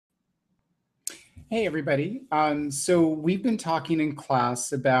Hey, everybody. So we've been talking in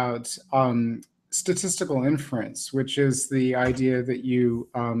class about statistical inference, which is the idea that you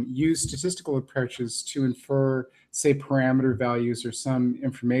use statistical approaches to infer, say, parameter values or some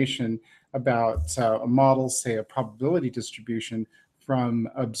information about a model, say, a probability distribution from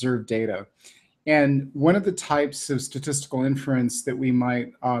observed data. And one of the types of statistical inference that we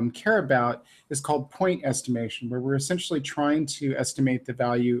might care about is called point estimation, where we're essentially trying to estimate the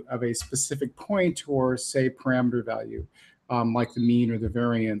value of a specific point or, say, parameter value, like the mean or the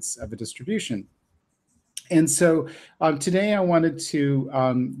variance of a distribution. And so today I wanted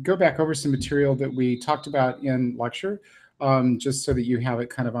to go back over some material that we talked about in lecture, just so that you have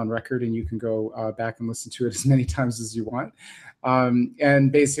it kind of on record and you can go back and listen to it as many times as you want.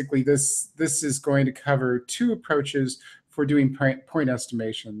 And basically this is going to cover two approaches for doing point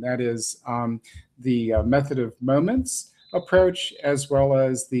estimation. That is the method of moments approach, as well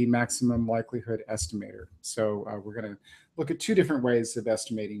as the maximum likelihood estimator. So we're going to look at two different ways of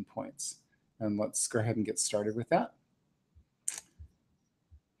estimating points. And let's go ahead and get started with that.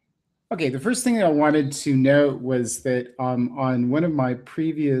 Okay, the first thing I wanted to note was that on one of my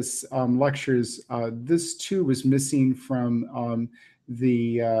previous lectures, this too was missing from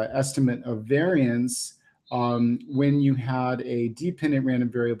the estimate of variance when you had a dependent random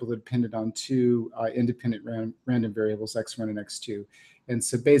variable that depended on two independent random variables, x1 and x2. And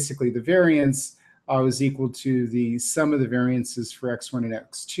so basically the variance was equal to the sum of the variances for x1 and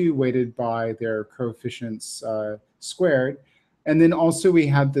x2 weighted by their coefficients squared. And then also we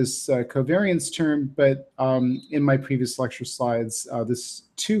had this covariance term, but in my previous lecture slides, this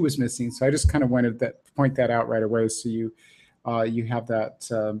 2 was missing. So I just kind of wanted to point that out right away so you have that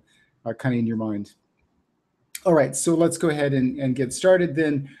kind of in your mind. All right, so let's go ahead and get started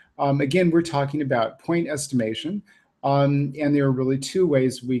then. Again, we're talking about point estimation. And there are really two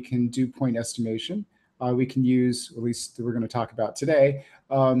ways we can do point estimation. We can use, at least that we're going to talk about today,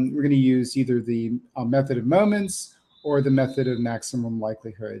 we're going to use either the method of moments or the method of maximum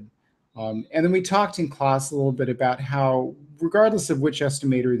likelihood. And then we talked in class a little bit about how, regardless of which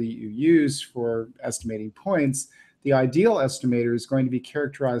estimator that you use for estimating points, the ideal estimator is going to be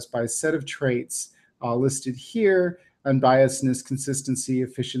characterized by a set of traits listed here: unbiasedness, consistency,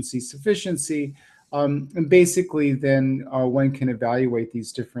 efficiency, sufficiency. And basically then one can evaluate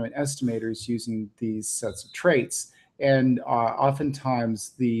these different estimators using these sets of traits. And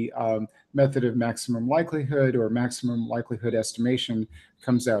oftentimes the method of maximum likelihood or maximum likelihood estimation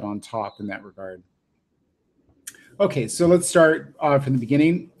comes out on top in that regard. Okay, so let's start from the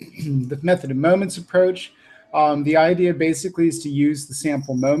beginning. The method of moments approach. The idea basically is to use the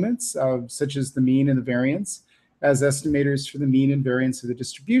sample moments, such as the mean and the variance, as estimators for the mean and variance of the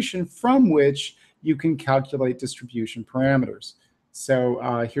distribution, from which you can calculate distribution parameters. So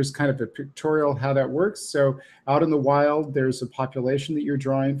here's kind of a pictorial how that works. So out in the wild, there's a population that you're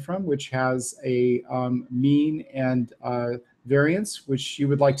drawing from, which has a mean and variance, which you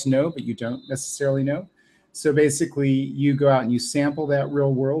would like to know, but you don't necessarily know. So basically, you go out and you sample that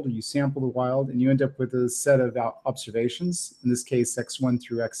real world, or you sample the wild, and you end up with a set of observations, in this case, x1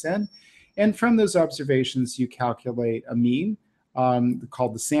 through xn. And from those observations, you calculate a mean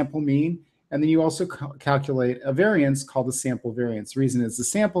called the sample mean. And then you also calculate a variance called the sample variance. The reason it's the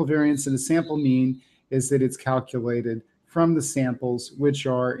sample variance and the sample mean is that it's calculated from the samples, which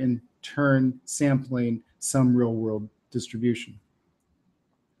are in turn sampling some real world distribution.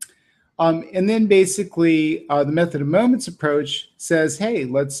 And then basically the method of moments approach says, hey,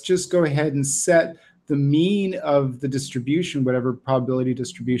 let's just go ahead and set the mean of the distribution, whatever probability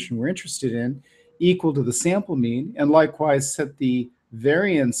distribution we're interested in, equal to the sample mean, and likewise set the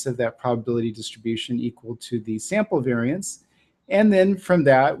variance of that probability distribution equal to the sample variance. And then from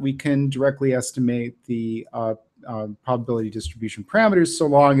that, we can directly estimate the probability distribution parameters, so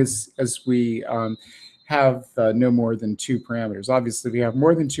long as we have no more than two parameters. Obviously, if we have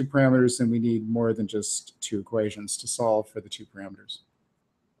more than two parameters, then we need more than just two equations to solve for the two parameters.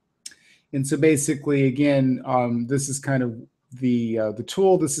 And so basically, again, this is kind of the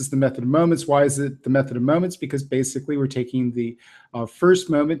tool. This is the method of moments. Why is it the method of moments? Because basically we're taking the first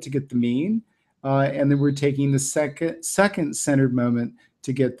moment to get the mean, and then we're taking the second centered moment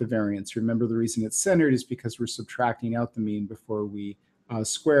to get the variance. Remember, the reason it's centered is because we're subtracting out the mean before we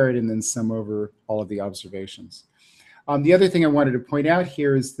square it and then sum over all of the observations. The other thing I wanted to point out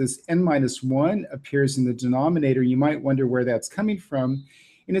here is this n-1 appears in the denominator. You might wonder where that's coming from.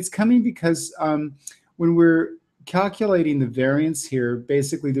 And it's coming because when we're calculating the variance here,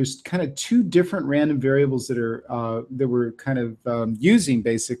 basically there's kind of two different random variables that we're kind of using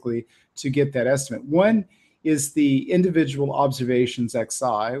basically to get that estimate. One is the individual observations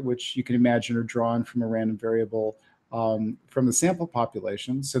xi, which you can imagine are drawn from a random variable from the sample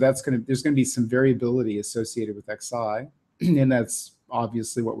population. So there's going to be some variability associated with xi, and that's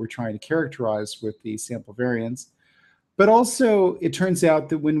obviously what we're trying to characterize with the sample variance. But also, it turns out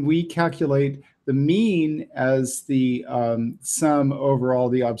that when we calculate the mean as the sum over all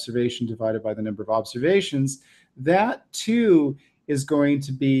the observation divided by the number of observations, that too is going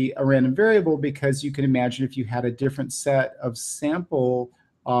to be a random variable, because you can imagine if you had a different set of samples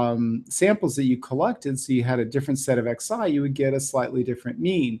that you collected, so you had a different set of xi, you would get a slightly different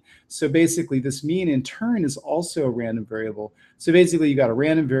mean. So basically, this mean in turn is also a random variable. So basically, you got a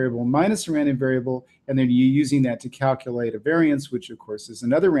random variable minus a random variable, and then you're using that to calculate a variance, which of course is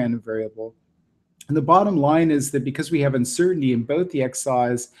another random variable. And the bottom line is that because we have uncertainty in both the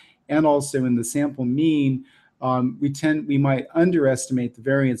xi's and also in the sample mean, we might underestimate the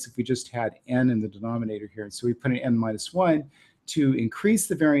variance if we just had n in the denominator here. And so we put an n minus 1 to increase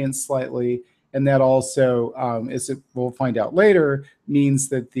the variance slightly. And that also, as we'll find out later, means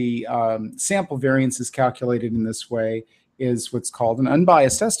that the sample variance is calculated in this way is what's called an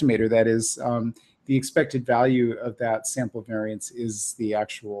unbiased estimator. That is, the expected value of that sample variance is the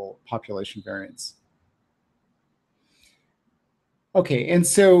actual population variance. Okay, and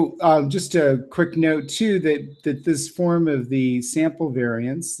so just a quick note too, that this form of the sample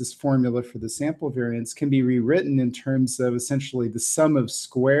variance, this formula for the sample variance, can be rewritten in terms of essentially the sum of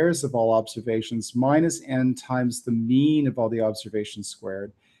squares of all observations minus n times the mean of all the observations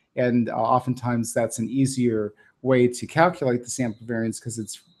squared. And oftentimes that's an easier way to calculate the sample variance, because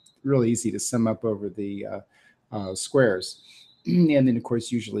it's really easy to sum up over the squares. And then, of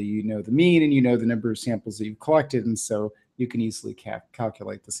course, usually you know the mean and you know the number of samples that you've collected, and so you can easily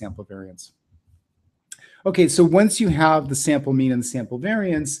calculate the sample variance. Okay, so once you have the sample mean and the sample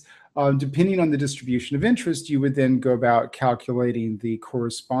variance, depending on the distribution of interest, you would then go about calculating the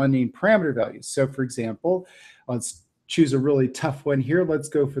corresponding parameter values. So for example, let's choose a really tough one here. Let's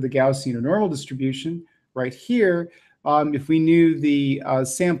go for the Gaussian or normal distribution right here. If we knew the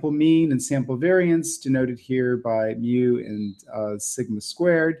sample mean and sample variance denoted here by mu and sigma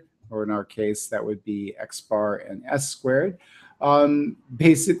squared, or in our case, that would be x bar and s squared.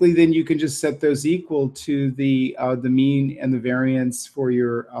 Basically, then you can just set those equal to the mean and the variance for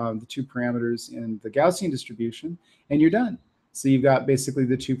your the two parameters in the Gaussian distribution, and you're done. So you've got basically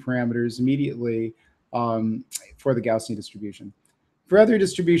the two parameters immediately for the Gaussian distribution. For other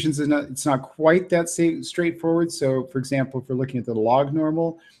distributions, it's not quite that straightforward. So for example, if we're looking at the log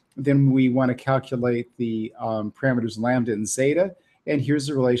normal, then we want to calculate the parameters lambda and zeta. And here's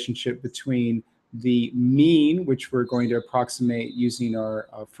the relationship between the mean, which we're going to approximate using our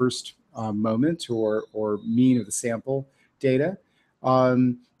first moment or mean of the sample data.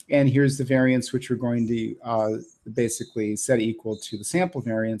 And here's the variance, which we're going to basically set equal to the sample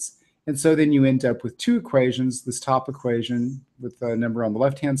variance. And so then you end up with two equations, this top equation with the number on the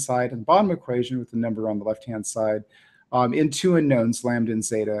left-hand side and bottom equation with the number on the left-hand side, in two unknowns, lambda and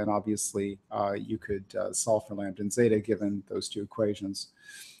zeta. And obviously, you could solve for lambda and zeta given those two equations,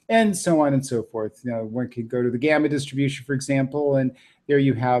 and so on and so forth. You know, one could go to the gamma distribution, for example, and there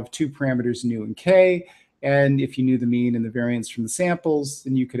you have two parameters, nu and k. And if you knew the mean and the variance from the samples,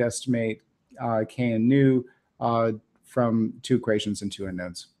 then you could estimate k and nu from two equations and two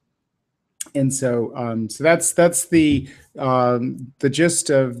unknowns. And so, so that's the gist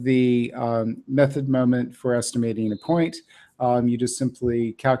of the method moment for estimating a point. You just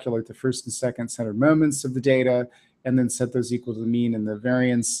simply calculate the first and second centered moments of the data, and then set those equal to the mean and the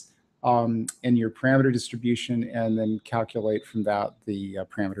variance in your parameter distribution, and then calculate from that the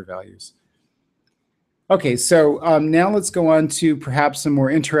parameter values. Okay, so now let's go on to perhaps a more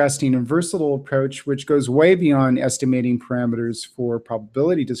interesting and versatile approach, which goes way beyond estimating parameters for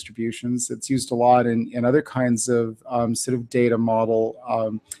probability distributions. It's used a lot in other kinds of sort of data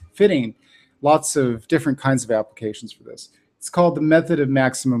model fitting. Lots of different kinds of applications for this. It's called the method of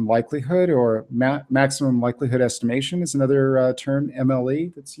maximum likelihood, or maximum likelihood estimation is another term,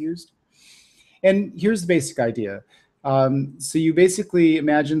 MLE, that's used. And here's the basic idea. So you basically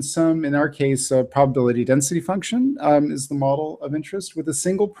imagine some, in our case, a probability density function is the model of interest with a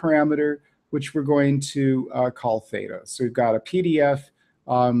single parameter, which we're going to call theta. So we've got a PDF.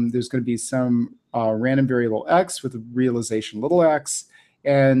 There's going to be some random variable x with a realization little x.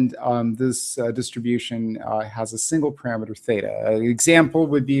 And this distribution has a single parameter theta. An example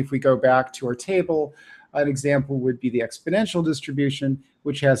would be, if we go back to our table, an example would be the exponential distribution,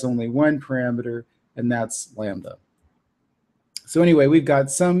 which has only one parameter, and that's lambda. So anyway, we've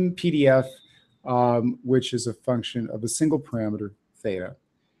got some PDF, which is a function of a single parameter theta.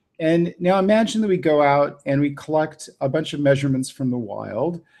 And now imagine that we go out and we collect a bunch of measurements from the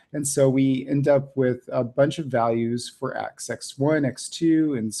wild. And so we end up with a bunch of values for x, x1,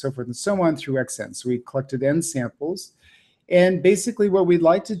 x2, and so forth and so on through xn. So we collected n samples. And basically what we'd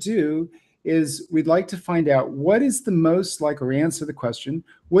like to do is we'd like to find out what is the most likely, or answer the question,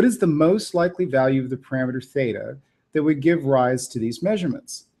 what is the most likely value of the parameter theta that would give rise to these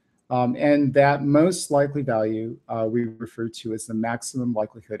measurements? And that most likely value we refer to as the maximum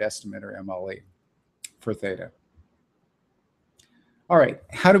likelihood estimate, or MLE, for theta. All right,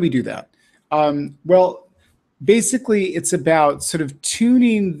 how do we do that? Well, basically, it's about sort of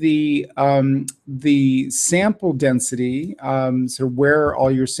tuning the sample density, so where all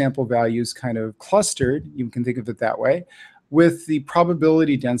your sample values kind of clustered, you can think of it that way, with the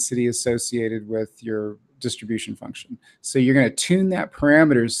probability density associated with your distribution function. So you're going to tune that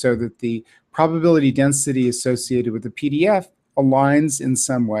parameter so that the probability density associated with the PDF aligns in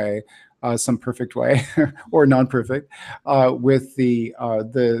some way, some perfect way or non-perfect, with the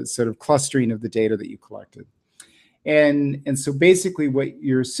sort of clustering of the data that you collected. And so basically what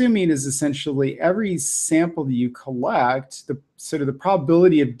you're assuming is essentially every sample that you collect, the sort of the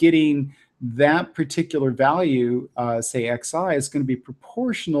probability of getting that particular value, say xi, is going to be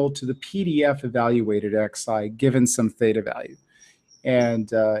proportional to the PDF evaluated xi given some theta value. And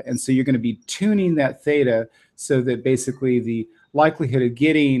so you're going to be tuning that theta so that basically the likelihood of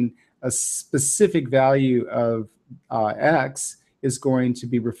getting a specific value of x is going to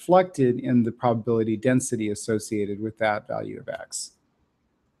be reflected in the probability density associated with that value of x.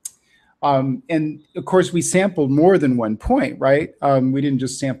 And of course, we sampled more than one point, right? We didn't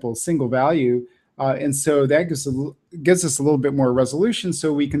just sample a single value. And so that gives us a little bit more resolution.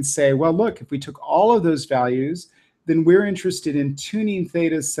 So we can say, well, look, if we took all of those values, then we're interested in tuning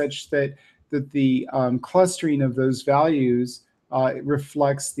theta such that the clustering of those values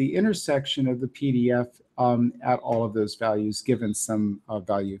reflects the intersection of the PDF at all of those values given some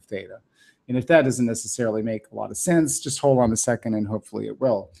value of theta. And if that doesn't necessarily make a lot of sense, just hold on a second and hopefully it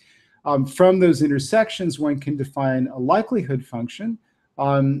will. From those intersections, one can define a likelihood function,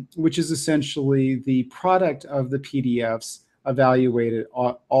 which is essentially the product of the PDFs evaluated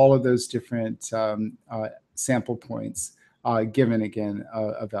all of those different sample points, given, again,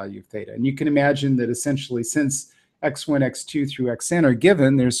 a value of theta. And you can imagine that essentially since x1, x2 through xn are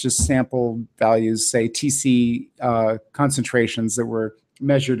given, there's just sample values, say TC concentrations that were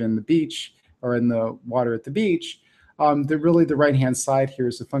measured in the beach or in the water at the beach. Really the right-hand side here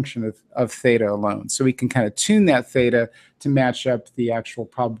is a function of theta alone. So we can kind of tune that theta to match up the actual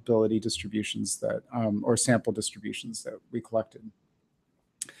probability distributions that, or sample distributions that we collected.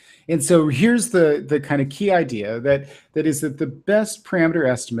 And so here's the kind of key idea that is that the best parameter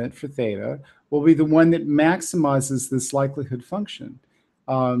estimate for theta will be the one that maximizes this likelihood function.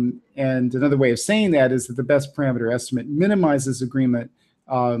 And another way of saying that is that the best parameter estimate minimizes agreement,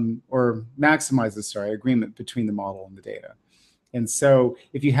 or maximizes, sorry, agreement between the model and the data. And so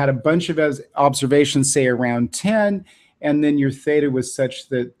if you had a bunch of observations, say around 10, and then your theta was such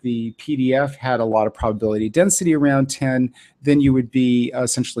that the PDF had a lot of probability density around 10, then you would be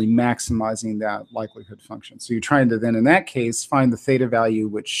essentially maximizing that likelihood function. So you're trying to then, in that case, find the theta value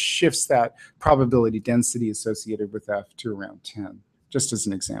which shifts that probability density associated with F to around 10, just as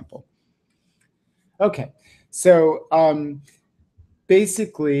an example. Okay, so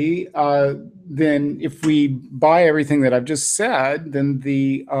basically, then if we buy everything that I've just said, then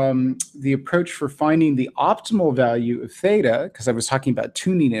the approach for finding the optimal value of theta, because I was talking about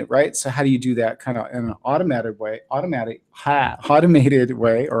tuning it, right? So how do you do that kind of in an automated way, automated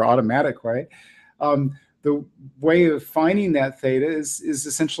way, or automatic way? The way of finding that theta is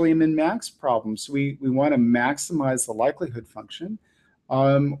essentially a min-max problem. So we want to maximize the likelihood function.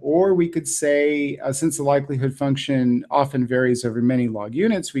 Or we could say, since the likelihood function often varies over many log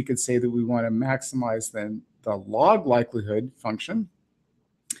units, we could say that we want to maximize then the log likelihood function.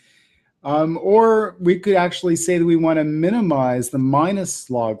 Or we could actually say that we want to minimize the minus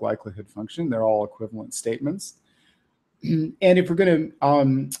log likelihood function. They're all equivalent statements. And if we're going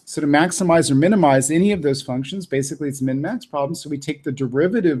to sort of maximize or minimize any of those functions, basically it's a min-max problem. So we take the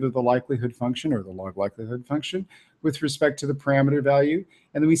derivative of the likelihood function, or the log likelihood function, with respect to the parameter value,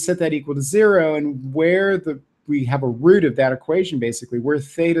 and then we set that equal to 0. And where we have a root of that equation, basically, where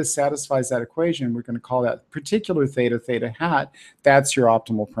theta satisfies that equation, we're going to call that particular theta, theta hat. That's your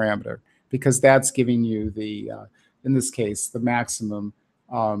optimal parameter, because that's giving you the, in this case, the maximum,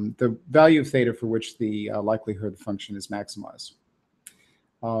 the value of theta for which the likelihood function is maximized.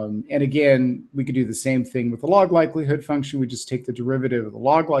 And again, we could do the same thing with the log likelihood function. We just take the derivative of the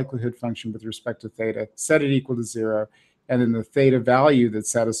log likelihood function with respect to theta, set it equal to 0, And then the theta value that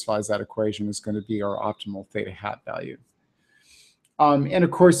satisfies that equation is going to be our optimal theta hat value. And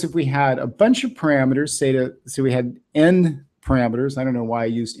of course, if we had a bunch of parameters, so we had n parameters. I don't know why I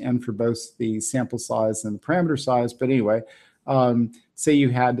used n for both the sample size and the parameter size, but anyway, say you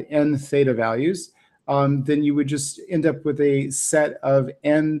had n theta values, then you would just end up with a set of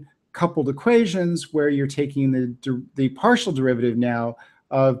n coupled equations where you're taking the partial derivative now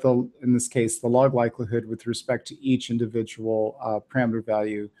of in this case, the log likelihood with respect to each individual parameter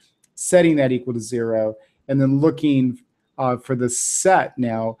value, setting that equal to 0, and then looking for the set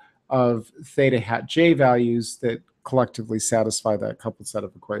now of theta hat j values that collectively satisfy that coupled set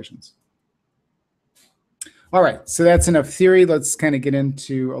of equations. All right, so that's enough theory. Let's kind of get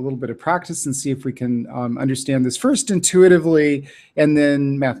into a little bit of practice and see if we can understand this first intuitively and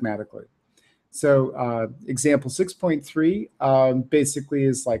then mathematically. So example 6.3 basically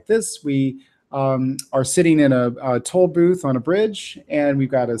is like this. We are sitting in a toll booth on a bridge, and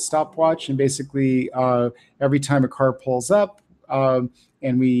we've got a stopwatch, and basically every time a car pulls up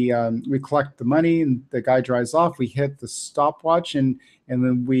and we collect the money and the guy drives off, we hit the stopwatch, and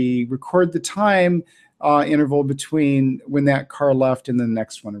then we record the time interval between when that car left and the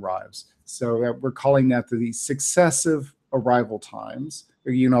next one arrives. So we're calling that the successive arrival times.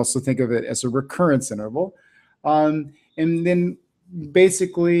 You can also think of it as a recurrence interval. And then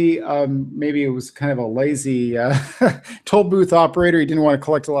basically, maybe it was kind of a lazy toll booth operator. He didn't want to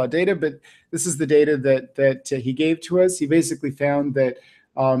collect a lot of data, but this is the data that he gave to us. He basically found that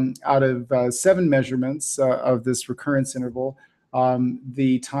out of 7 measurements of this recurrence interval,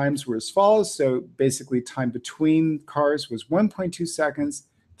 the times were as follows. So basically, time between cars was 1.2 seconds,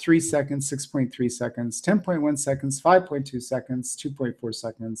 3 seconds, 6.3 seconds, 10.1 seconds, 5.2 seconds, 2.4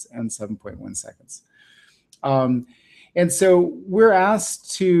 seconds, and 7.1 seconds. And so we're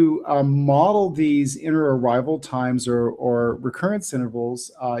asked to model these inter-arrival times or recurrence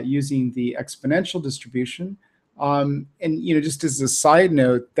intervals using the exponential distribution. And just as a side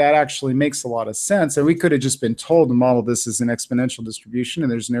note, that actually makes a lot of sense. And we could have just been told to model this as an exponential distribution,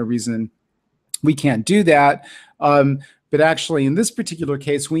 and there's no reason we can't do that. But actually, in this particular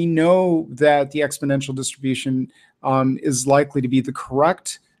case, we know that the exponential distribution is likely to be the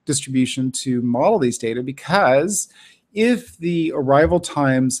correct distribution to model these data, because if the arrival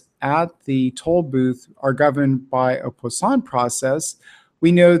times at the toll booth are governed by a Poisson process,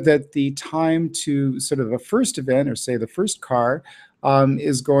 we know that the time to sort of a first event, or say the first car,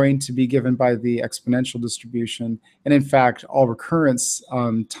 is going to be given by the exponential distribution. And in fact, all recurrence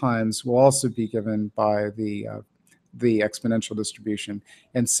times will also be given by the exponential distribution.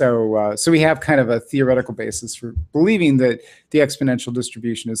 And so we have kind of a theoretical basis for believing that the exponential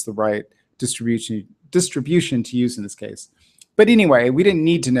distribution is the right distribution to use in this case. But anyway, we didn't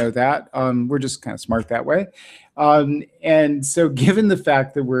need to know that. We're just kind of smart that way. And so given the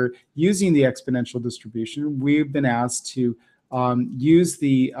fact that we're using the exponential distribution, we've been asked to use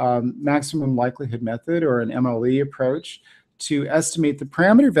the maximum likelihood method, or an MLE approach, to estimate the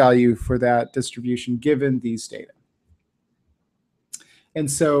parameter value for that distribution given these data. And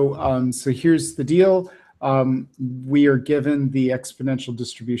so, so here's the deal. We are given the exponential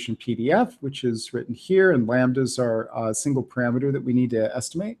distribution PDF, which is written here, and lambdas are a single parameter that we need to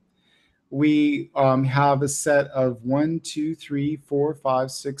estimate. We have a set of 1, 2, 3, 4,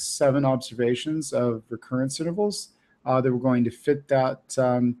 5, 6, 7 observations of recurrence intervals that we're going to fit that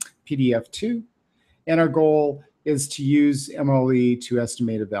PDF to. And our goal is to use MLE to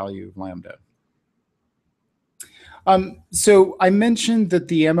estimate a value of lambda. So I mentioned that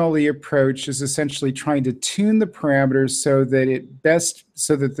the MLE approach is essentially trying to tune the parameters so that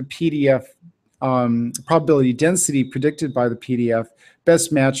the PDF probability density predicted by the PDF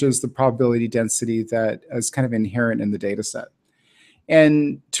best matches the probability density that is kind of inherent in the data set.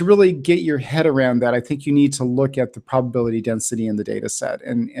 And to really get your head around that, I think you need to look at the probability density in the data set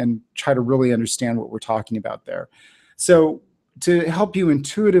and try to really understand what we're talking about there. So to help you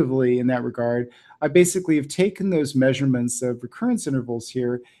intuitively in that regard, I basically have taken those measurements of recurrence intervals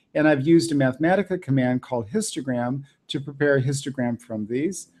here, and I've used a Mathematica command called histogram to prepare a histogram from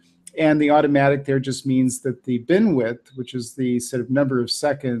these. And the automatic there just means that the bin width, which is the sort of number of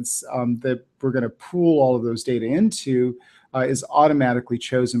seconds that we're going to pool all of those data into, is automatically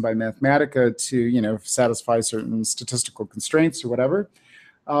chosen by Mathematica to, satisfy certain statistical constraints or whatever.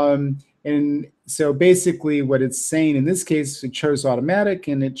 And so basically what it's saying in this case, it chose automatic,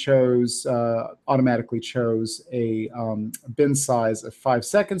 and it chose automatically chose a bin size of 5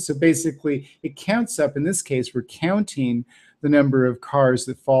 seconds. So basically it counts up, in this case, we're counting the number of cars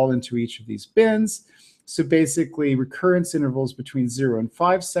that fall into each of these bins. So basically recurrence intervals between 0 and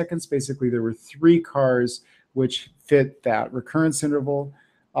 5 seconds, basically there were 3 cars which fit that recurrence interval.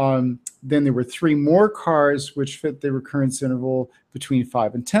 Then there were 3 more cars which fit the recurrence interval between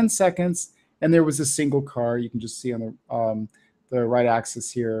 5 and 10 seconds. And there was a single car, you can just see on the right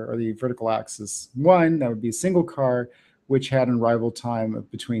axis here, or the vertical axis 1, that would be a single car, which had an arrival time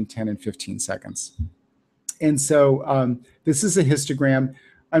of between 10 and 15 seconds. And so this is a histogram.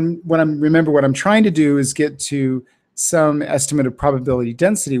 Remember, what I'm trying to do is get to some estimate of probability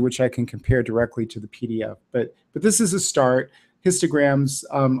density, which I can compare directly to the PDF. But this is a start. Histograms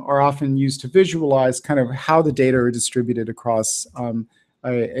are often used to visualize kind of how the data are distributed across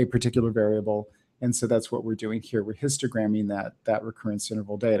a particular variable. And so that's what we're doing here. We're histogramming that recurrence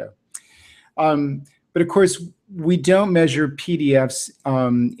interval data. But of course, we don't measure PDFs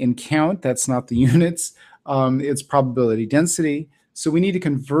in count. That's not the units. It's probability density. So we need to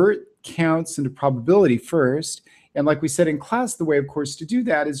convert counts into probability first. And like we said in class, the way, of course, to do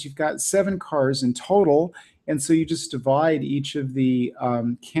that is you've got 7 cars in total. And so you just divide each of the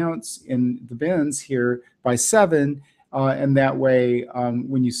counts in the bins here by 7. And that way,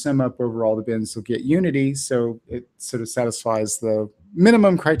 when you sum up over all the bins, you'll get unity. So it sort of satisfies the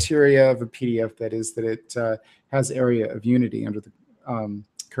minimum criteria of a PDF, that is that it has area of unity under the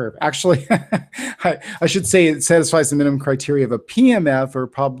curve. Actually, I should say it satisfies the minimum criteria of a PMF, or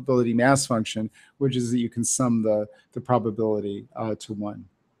probability mass function, which is that you can sum the probability to 1.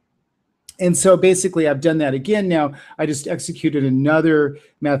 And so basically, I've done that again. Now, I just executed another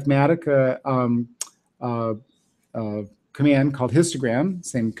Mathematica command called histogram,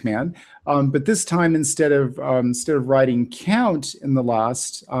 same command. But this time, instead of writing count in the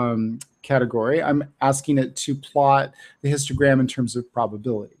last category, I'm asking it to plot the histogram in terms of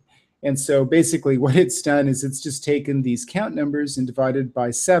probability. And so basically what it's done is it's just taken these count numbers and divided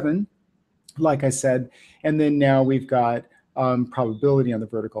by 7, like I said, and then now we've got probability on the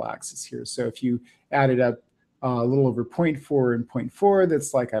vertical axis here. So if you added up a little over 0.4 and 0.4,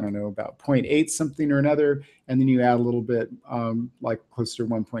 that's like, I don't know, about 0.8 something or another, and then you add a little bit like closer to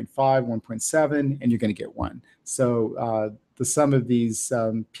 1.5, 1.7, and you're going to get 1. So the sum of these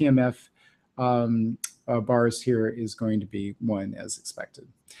PMF bars here is going to be 1 as expected.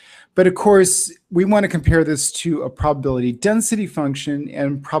 But of course, we want to compare this to a probability density function,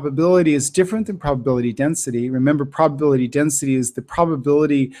 and probability is different than probability density. Remember, probability density is the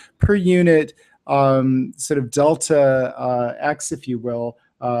probability per unit sort of delta x, if you will,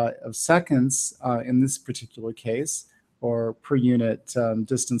 of seconds in this particular case, or per unit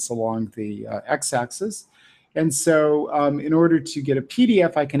distance along the x-axis. And so in order to get a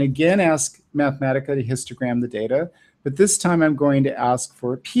PDF, I can again ask Mathematica to histogram the data, but this time I'm going to ask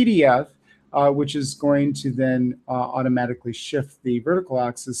for a PDF, which is going to then automatically shift the vertical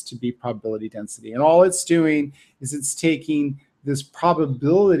axis to be probability density. And all it's doing is it's taking this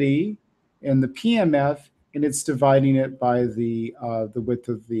probability in the PMF, and it's dividing it by the width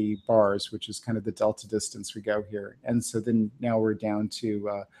of the bars, which is kind of the delta distance we go here. And so then now we're down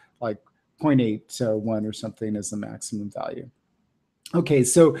to like 0.81 or something as the maximum value. Okay,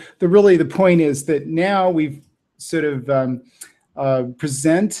 so the point is that now we've sort of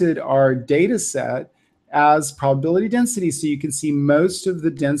presented our data set as probability density. So you can see most of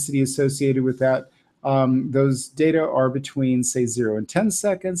the density associated with that. Those data are between, say, 0 and 10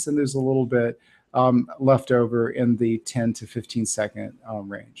 seconds, and there's a little bit left over in the 10 to 15 second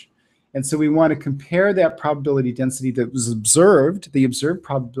range. And so we want to compare that probability density that was observed, the observed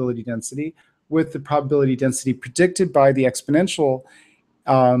probability density, with the probability density predicted by the exponential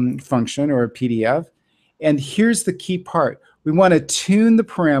function, or a PDF. And here's the key part. We want to tune the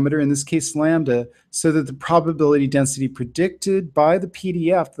parameter, in this case lambda, so that the probability density predicted by the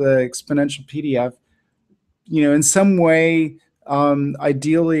PDF, the exponential PDF, in some way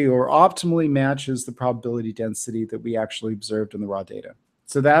ideally or optimally matches the probability density that we actually observed in the raw data.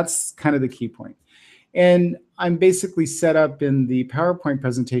 So that's kind of the key point. And I'm basically set up in the PowerPoint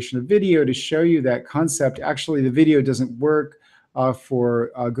presentation a video to show you that concept. Actually, the video doesn't work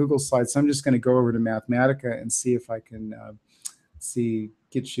for Google Slides, so I'm just going to go over to Mathematica and see if I can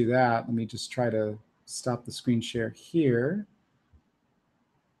get you that. Let me just try to stop the screen share here.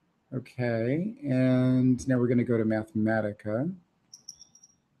 Okay, and now we're going to go to Mathematica.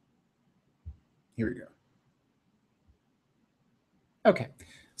 Here we go. Okay,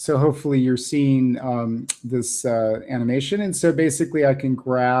 so hopefully you're seeing this animation. And so basically I can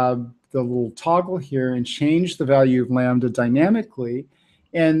grab the little toggle here and change the value of lambda dynamically.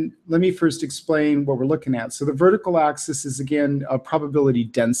 And let me first explain what we're looking at. So the vertical axis is, again, a probability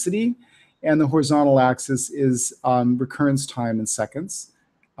density, and the horizontal axis is recurrence time in seconds.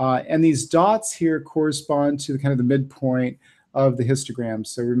 And these dots here correspond to kind of the midpoint of the histogram.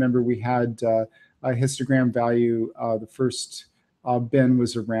 So remember, we had histogram value, the first bin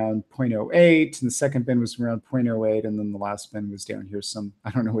was around 0.08, and the second bin was around 0.08, and then the last bin was down here some, I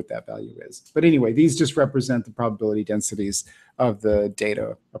don't know what that value is. But anyway, these just represent the probability densities of the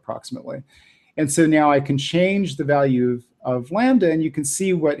data approximately. And so now I can change the value of lambda, and you can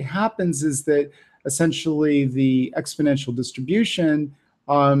see what happens is that essentially the exponential distribution,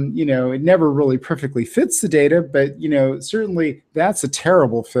 it never really perfectly fits the data, but, certainly that's a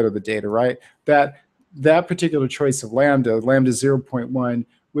terrible fit of the data, right? That particular choice of lambda 0.1,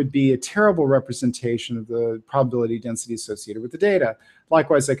 would be a terrible representation of the probability density associated with the data.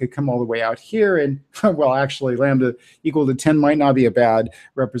 Likewise, I could come all the way out here and, well, actually, lambda equal to 10 might not be a bad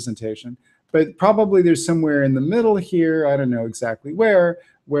representation. But probably there's somewhere in the middle here, I don't know exactly where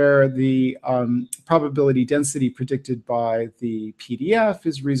the probability density predicted by the PDF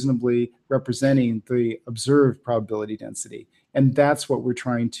is reasonably representing the observed probability density. And that's what we're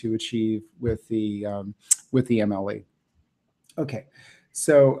trying to achieve with the MLE. Okay,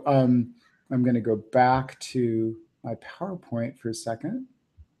 so I'm going to go back to my PowerPoint for a second.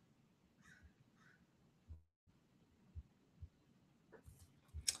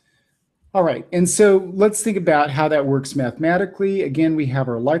 All right, and so let's think about how that works mathematically. Again, we have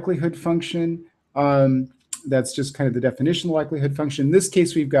our likelihood function. That's just kind of the definition of the likelihood function. In this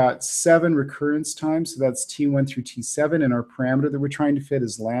case, we've got 7 recurrence times, so that's T1 through T7, and our parameter that we're trying to fit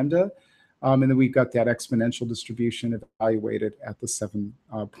is lambda. And then we've got that exponential distribution evaluated at the 7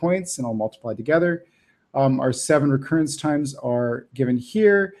 points, and all multiplied together. Our 7 recurrence times are given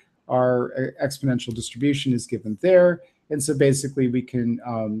here. Our exponential distribution is given there. And so basically we can,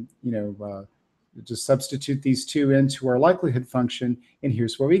 just substitute these two into our likelihood function, and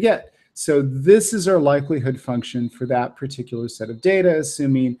here's what we get. So this is our likelihood function for that particular set of data,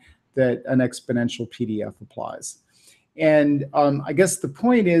 assuming that an exponential PDF applies. And I guess the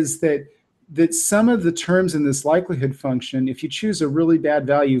point is that some of the terms in this likelihood function, if you choose a really bad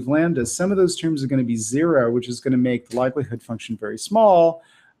value of lambda, some of those terms are going to be 0, which is going to make the likelihood function very small.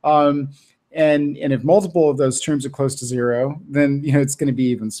 And if multiple of those terms are close to 0, then it's going to be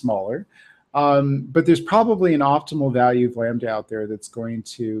even smaller. But there's probably an optimal value of lambda out there that's going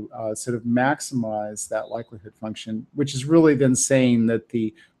to sort of maximize that likelihood function, which is really then saying that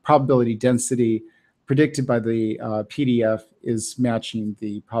the probability density predicted by the PDF is matching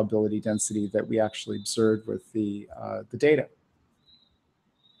the probability density that we actually observed with the data.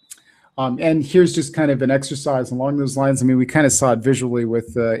 And here's just kind of an exercise along those lines. I mean, we kind of saw it visually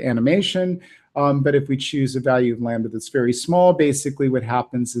with the animation, but if we choose a value of lambda that's very small, basically what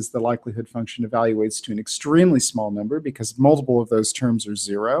happens is the likelihood function evaluates to an extremely small number because multiple of those terms are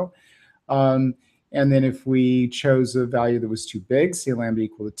 0. And then if we chose a value that was too big, say lambda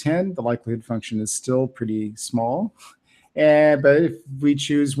equal to 10, the likelihood function is still pretty small. But if we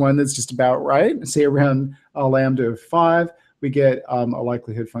choose one that's just about right, say around a lambda of 5, we get a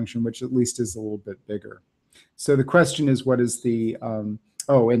likelihood function which at least is a little bit bigger. So the question is, what is the,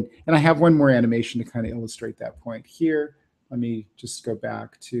 and I have one more animation to kind of illustrate that point here. Let me just go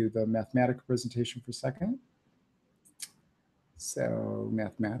back to the Mathematica presentation for a second. So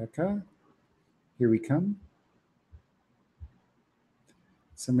Mathematica, here we come.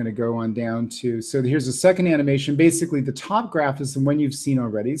 So I'm going to go on down to, so here's a second animation. Basically, the top graph is the one you've seen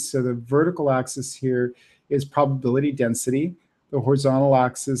already. So the vertical axis here is probability density. The horizontal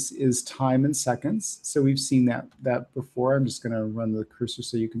axis is time in seconds. So we've seen that before. I'm just going to run the cursor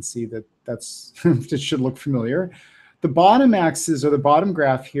so you can see that it should look familiar. The bottom axis, or the bottom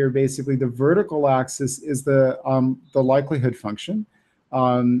graph here, basically the vertical axis is the likelihood function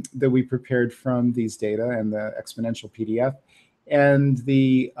that we prepared from these data and the exponential PDF. And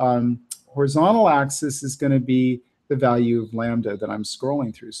the horizontal axis is going to be the value of lambda that I'm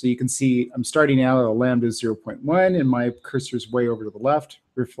scrolling through. So you can see I'm starting out at a lambda 0.1, and my cursor is way over to the left,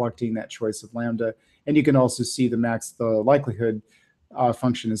 reflecting that choice of lambda. And you can also see the likelihood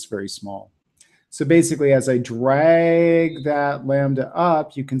function is very small. So basically, as I drag that lambda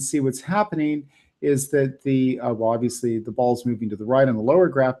up, you can see what's happening is that well, obviously the ball's moving to the right on the lower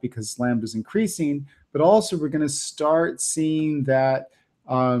graph because lambda is increasing, but also we're going to start seeing that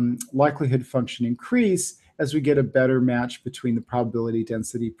likelihood function increase as we get a better match between the probability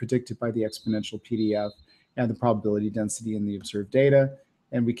density predicted by the exponential PDF and the probability density in the observed data.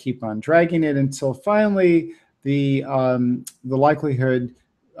 And we keep on dragging it until finally the likelihood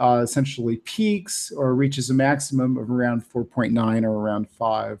essentially peaks or reaches a maximum of around 4.9 or around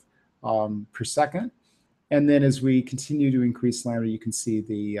 5 per second. And then as we continue to increase lambda, you can see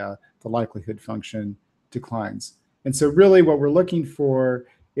the likelihood function declines. And so really what we're looking for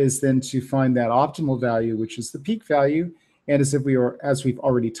is then to find that optimal value, which is the peak value. And as we've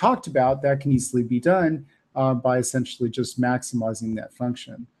already talked about, that can easily be done by essentially just maximizing that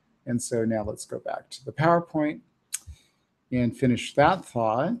function. And so now let's go back to the PowerPoint and finish that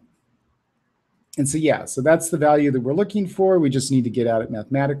thought. And so, yeah, so that's the value that we're looking for. We just need to get at it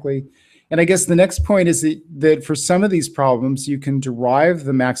mathematically. And I guess the next point is that for some of these problems, you can derive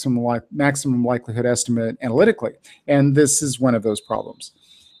the maximum likelihood estimate analytically. And this is one of those problems.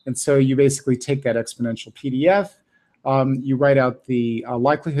 And so you basically take that exponential PDF, you write out the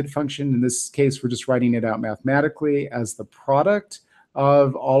likelihood function. In this case, we're just writing it out mathematically as the product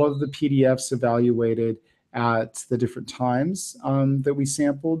of all of the PDFs evaluated at the different times that we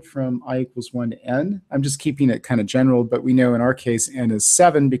sampled from I equals 1 to n. I'm just keeping it kind of general, but we know in our case n is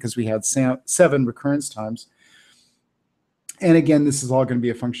 7 because we had 7 recurrence times. And again, this is all going to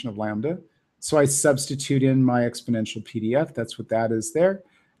be a function of lambda. So I substitute in my exponential PDF. That's what that is there.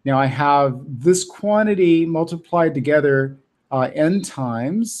 Now I have this quantity multiplied together n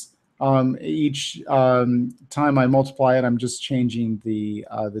times. Each time I multiply it, I'm just changing the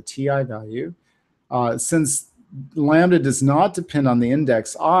TI value. Since lambda does not depend on the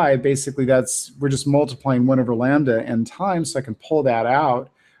index I, basically we're just multiplying 1 over lambda n times, so I can pull that out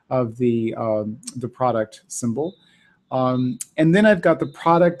of the product symbol. And then I've got the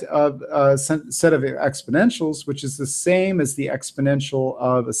product of a set of exponentials, which is the same as the exponential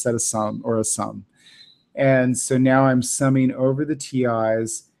of a set of sum or a sum. And so now I'm summing over the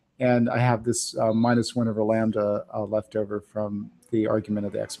TIs, and I have this minus 1 over lambda left over from the argument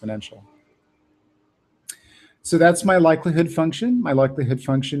of the exponential. So that's my likelihood function. My likelihood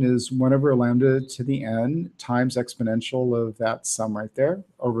function is 1 over lambda to the n times exponential of that sum right there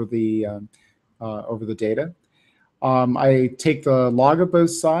over the data. I take the log of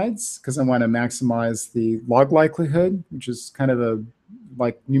both sides because I want to maximize the log likelihood, which is kind of a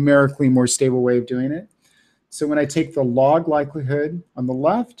numerically more stable way of doing it. So when I take the log likelihood on the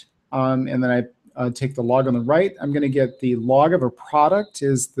left, and then I take the log on the right, I'm going to get the log of a product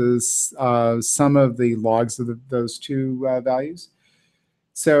is the sum of the logs of those two values.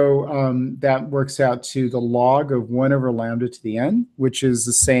 So that works out to the log of 1 over lambda to the n, which is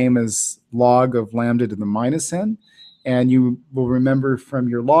the same as log of lambda to the minus n. And you will remember from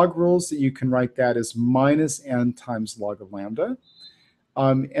your log rules that you can write that as minus n times log of lambda.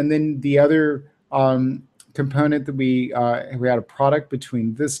 And then the other component that we had a product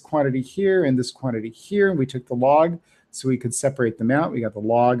between this quantity here and this quantity here, and we took the log so we could separate them out. We got the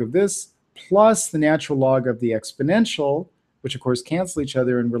log of this plus the natural log of the exponential, which of course cancel each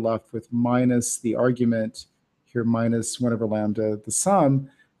other, and we're left with minus the argument here, minus 1 over lambda, the sum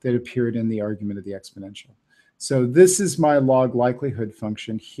that appeared in the argument of the exponential. So this is my log likelihood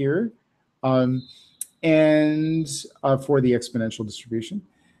function here, and for the exponential distribution.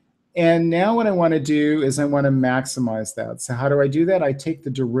 And now what I want to do is I want to maximize that. So how do I do that? I take the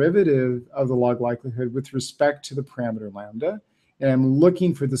derivative of the log likelihood with respect to the parameter lambda, and I'm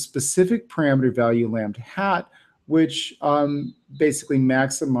looking for the specific parameter value lambda hat, which basically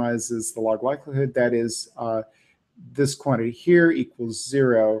maximizes the log likelihood. That is, this quantity here equals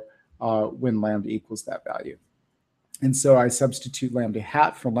 0 when lambda equals that value. And so I substitute lambda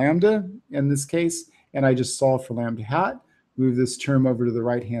hat for lambda in this case, and I just solve for lambda hat. Move this term over to the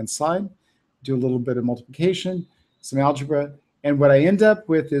right-hand side, do a little bit of multiplication, some algebra, and what I end up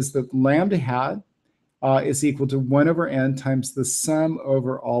with is that lambda hat is equal to 1 over n times the sum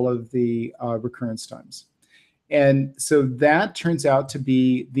over all of the recurrence times. And so that turns out to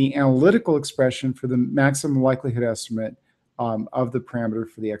be the analytical expression for the maximum likelihood estimate of the parameter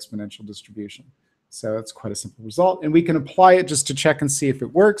for the exponential distribution. So it's quite a simple result, and we can apply it just to check and see if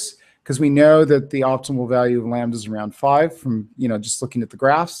it works, because we know that the optimal value of lambda is around 5 from just looking at the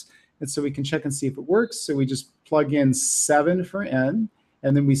graphs. And so we can check and see if it works. So we just plug in 7 for n,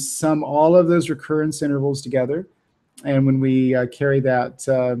 and then we sum all of those recurrence intervals together. And when we carry that,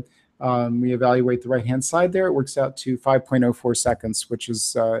 we evaluate the right-hand side there, it works out to 5.04 seconds, which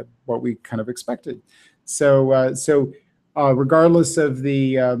is what we kind of expected. So, regardless of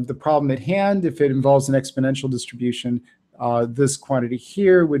the problem at hand, if it involves an exponential distribution, this quantity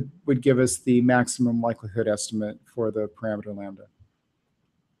here would give us the maximum likelihood estimate for the parameter lambda.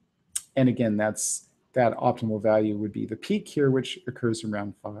 And again, that optimal value would be the peak here, which occurs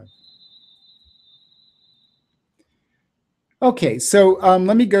around 5. Okay, so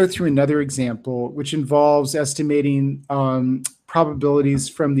let me go through another example, which involves estimating probabilities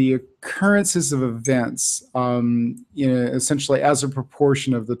from the occurrences of events, essentially as a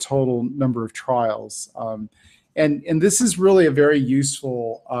proportion of the total number of trials. And this is really a very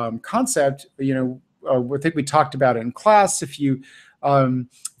useful concept. I think we talked about it in class. If you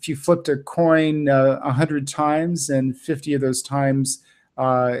If you flipped a coin 100 times and 50 of those times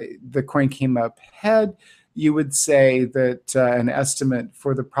the coin came up head, you would say that an estimate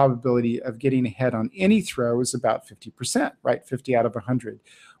for the probability of getting ahead on any throw is about 50%, right? 50 out of 100.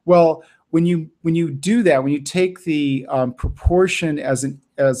 Well, when you do that, when you take the proportion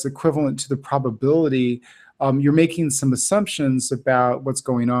as equivalent to the probability, you're making some assumptions about what's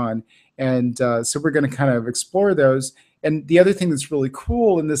going on. And so we're going to kind of explore those. And the other thing that's really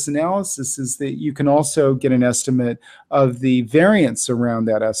cool in this analysis is that you can also get an estimate of the variance around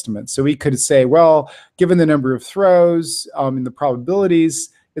that estimate. So we could say, well, given the number of throws and the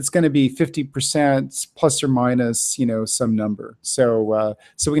probabilities, it's going to be 50% plus or minus, some number. So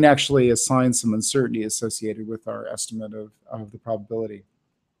we can actually assign some uncertainty associated with our estimate of the probability.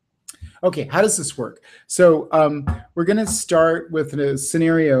 Okay, how does this work? So we're going to start with a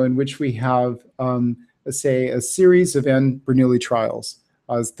scenario in which we have let's say a series of n Bernoulli trials.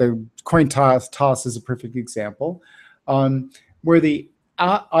 The coin toss is a perfect example, where the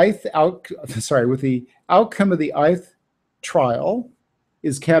with the outcome of the ith trial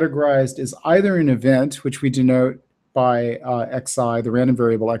is categorized as either an event, which we denote by xi, the random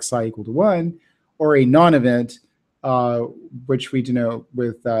variable xi equal to 1, or a non-event, which we denote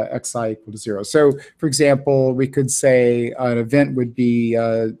with xi equal to 0. So, for example, we could say an event would be,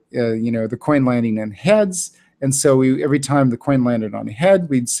 the coin landing on heads. And so every time the coin landed on a head,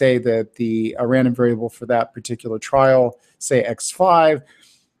 we'd say that the random variable for that particular trial, say x5,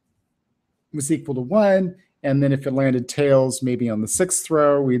 was equal to 1. And then if it landed tails, maybe on the 6th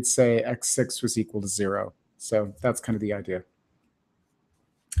throw, we'd say x6 was equal to 0. So that's kind of the idea.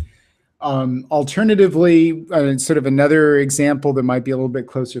 Alternatively, sort of another example that might be a little bit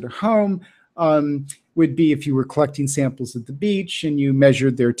closer to home would be if you were collecting samples at the beach and you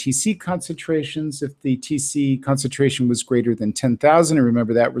measured their TC concentrations. If the TC concentration was greater than 10,000, and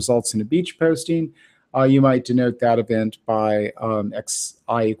remember that results in a beach posting, you might denote that event by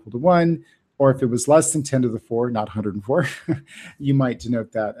xi equal to 1. Or if it was less than 10 to the 4, not 104, you might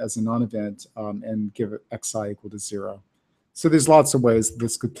denote that as a non-event and give it xi equal to 0. So there's lots of ways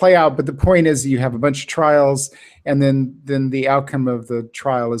this could play out, but the point is you have a bunch of trials, and then the outcome of the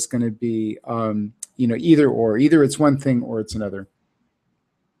trial is going to be either or. Either it's one thing or it's another.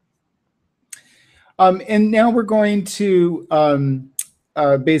 And now we're going to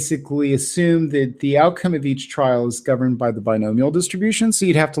basically assume that the outcome of each trial is governed by the binomial distribution. So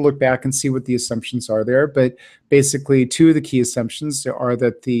you'd have to look back and see what the assumptions are there. But basically, two of the key assumptions are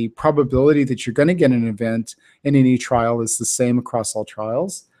that the probability that you're going to get an event in any trial is the same across all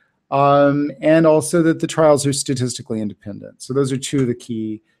trials, and also that the trials are statistically independent. So those are two of the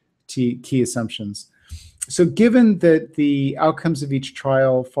key assumptions. So given that the outcomes of each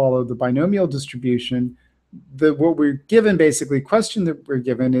trial follow the binomial distribution, what we're given, basically, question that we're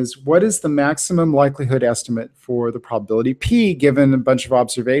given is, what is the maximum likelihood estimate for the probability P given a bunch of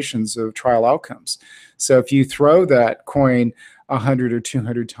observations of trial outcomes? So if you throw that coin 100 or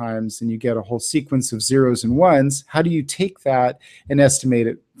 200 times and you get a whole sequence of zeros and ones, how do you take that and estimate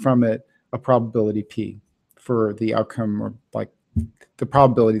it from it a probability P for the outcome, or like the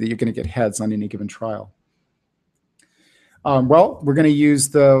probability that you're going to get heads on any given trial? Well, we're going to use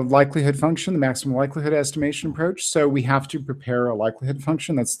the likelihood function, the maximum likelihood estimation approach. So we have to prepare a likelihood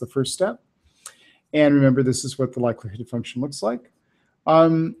function. That's the first step. And remember, this is what the likelihood function looks like.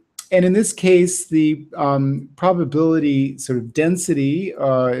 And in this case, the probability sort of density,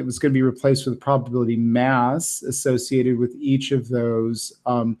 it was going to be replaced with probability mass associated with each of those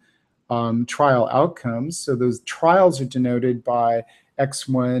trial outcomes. So those trials are denoted by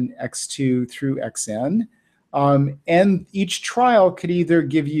x1, x2 through xn. And each trial could either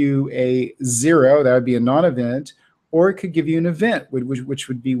give you a 0, that would be a non-event, or it could give you an event, which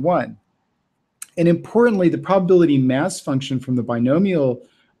would be 1. And importantly, the probability mass function from the binomial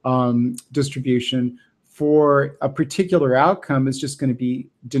distribution for a particular outcome is just going to be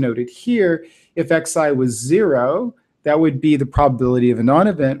denoted here. If xi was 0, that would be the probability of a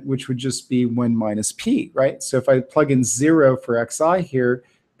non-event, which would just be 1 minus p, right? So if I plug in 0 for xi here,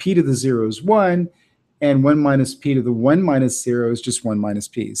 p to the 0 is 1, and 1 minus p to the 1 minus 0 is just 1 minus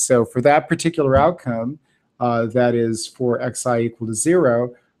p. So for that particular outcome, that is for xi equal to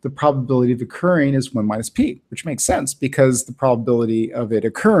 0, the probability of occurring is 1 minus p, which makes sense because the probability of it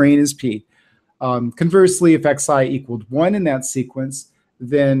occurring is p. Conversely, if xi equaled 1 in that sequence,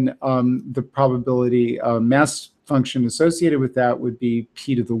 then the probability mass function associated with that would be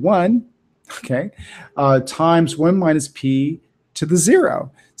p to the 1, okay, times 1 minus p to the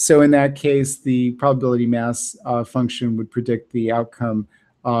 0. So in that case, the probability mass function would predict the outcome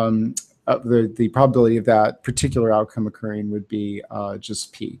the probability of that particular outcome occurring would be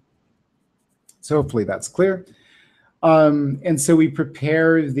just p. So hopefully that's clear. And so we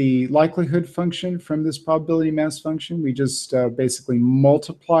prepare the likelihood function from this probability mass function. We just basically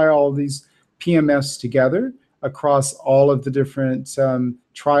multiply all of these PMFs together across all of the different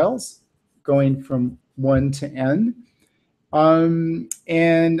trials, going from 1 to n.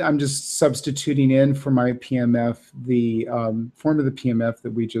 And I'm just substituting in for my PMF the form of the PMF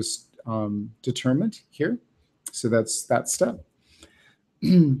that we just determined here. So that's that step.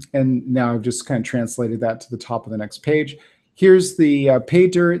 And now I've just kind of translated that to the top of the next page. Here's the pay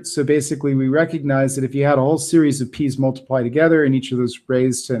dirt. So basically we recognize that if you had a whole series of p's multiplied together and each of those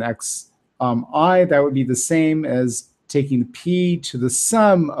raised to an xi, that would be the same as taking p to the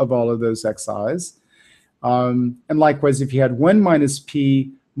sum of all of those xi's. And likewise, if you had 1 minus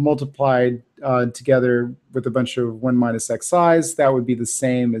p multiplied together with a bunch of 1 minus xi's, that would be the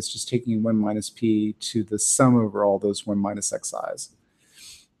same as just taking 1 minus p to the sum over all those 1 minus xi's.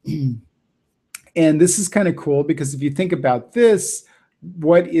 And this is kind of cool because if you think about this,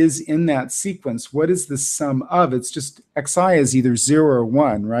 what is in that sequence? What is the sum of? It's just xi is either 0 or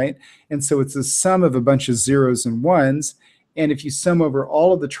 1, right? And so it's a sum of a bunch of zeros and ones. And if you sum over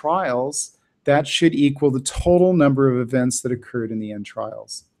all of the trials, that should equal the total number of events that occurred in the n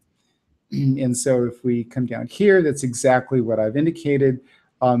trials. And so if we come down here, that's exactly what I've indicated.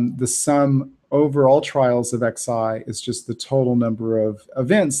 The sum over all trials of xi is just the total number of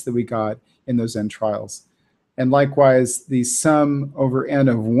events that we got in those n trials. And likewise, the sum over n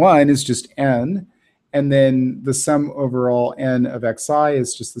of 1 is just n. And then the sum over all n of xi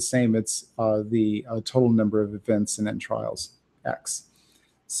is just the same. It's the total number of events in n trials, x.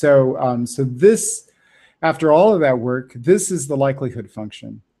 So, so this, after all of that work, this is the likelihood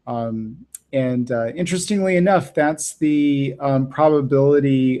function. And interestingly enough, that's the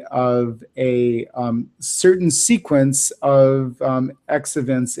probability of a certain sequence of x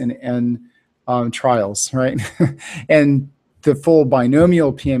events in n trials, right? And the full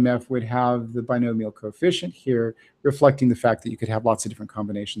binomial PMF would have the binomial coefficient here, reflecting the fact that you could have lots of different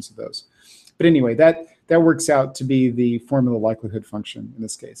combinations of those. But anyway, that works out to be the formula likelihood function in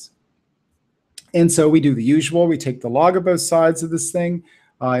this case. And so we do the usual. We take the log of both sides of this thing.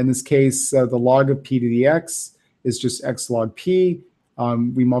 In this case, the log of p to the x is just x log p.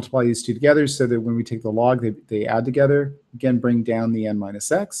 We multiply these two together so that when we take the log, they add together. Again, bring down the n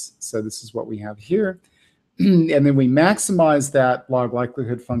minus x. So this is what we have here. And then we maximize that log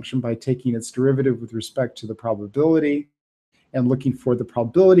likelihood function by taking its derivative with respect to the probability and looking for the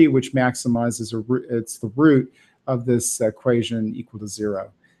probability which maximizes, it's the root of this equation equal to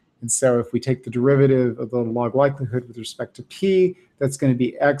 0. And so if we take the derivative of the log likelihood with respect to p, that's going to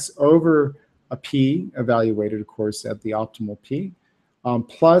be x over a p, evaluated, of course, at the optimal p,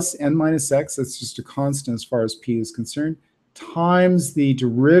 plus n minus x, that's just a constant as far as p is concerned, times the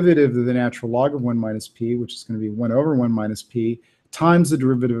derivative of the natural log of 1 minus p, which is going to be 1 over 1 minus p, times the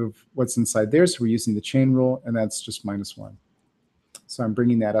derivative of what's inside there. So we're using the chain rule, and that's just minus 1. So I'm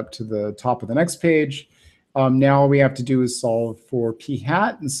bringing that up to the top of the next page. Now all we have to do is solve for p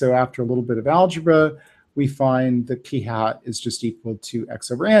hat. And so after a little bit of algebra, we find that p hat is just equal to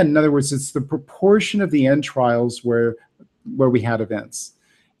x over n. In other words, it's the proportion of the n trials where we had events.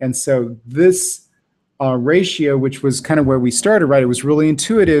 And so this ratio, which was kind of where we started, right? It was really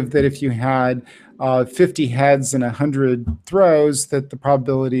intuitive that if you had 50 heads and 100 throws, that the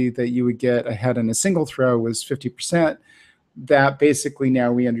probability that you would get a head in a single throw was 50%. That basically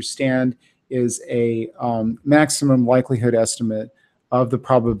now we understand is a maximum likelihood estimate of the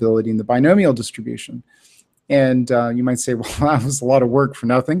probability in the binomial distribution. And you might say, well, that was a lot of work for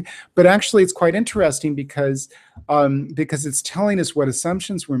nothing. But actually, it's quite interesting because it's telling us what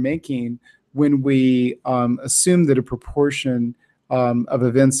assumptions we're making when we assume that a proportion of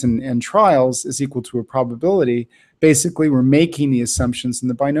events and trials is equal to a probability. Basically, we're making the assumptions in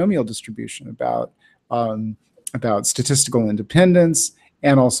the binomial distribution about statistical independence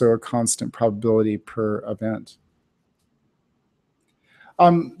and also a constant probability per event.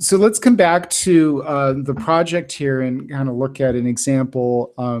 So let's come back to the project here and kind of look at an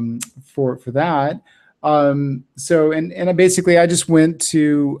example for that. So basically I just went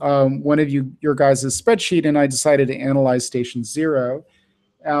to one of your guys' spreadsheet and I decided to analyze station 0.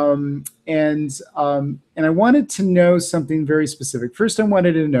 And I wanted to know something very specific. First, I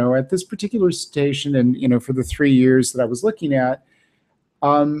wanted to know at this particular station, and for the 3 years that I was looking at,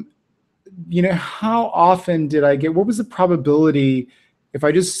 how often did I get? What was the probability if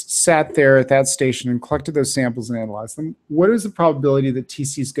I just sat there at that station and collected those samples and analyzed them? What is the probability that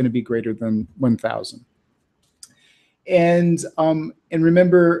TC is going to be greater than 1,000? And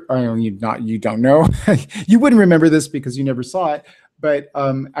remember, I know you don't know, you wouldn't remember this because you never saw it, but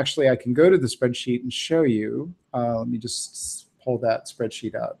actually I can go to the spreadsheet and show you. Let me just pull that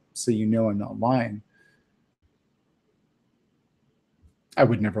spreadsheet up so you know I'm not lying. I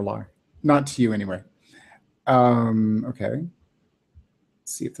would never lie, not to you anyway. Okay.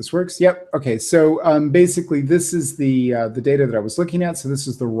 See if this works. Yep. Okay. So basically, this is the data that I was looking at. So this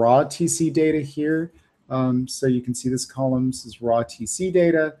is the raw TC data here. So you can see this column. This is raw TC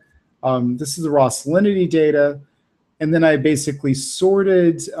data. This is the raw salinity data. And then I basically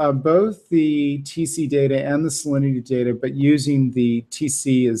sorted both the TC data and the salinity data, but using the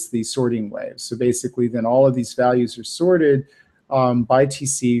TC as the sorting wave. So basically, then all of these values are sorted by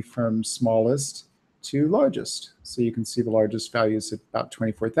TC from smallest to largest. So you can see the largest value is about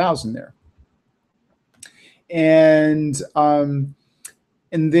 24,000 there. And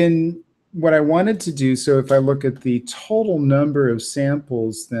then what I wanted to do, so if I look at the total number of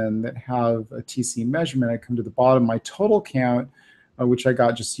samples then that have a TC measurement, I come to the bottom, my total count, which I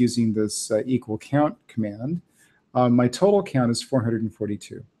got just using this equal count command, my total count is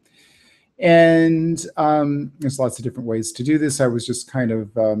 442. And there's lots of different ways to do this. I was just kind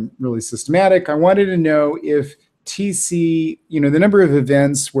of really systematic. I wanted to know if TC, the number of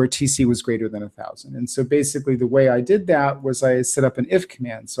events where TC was greater than 1,000. And so basically the way I did that was I set up an if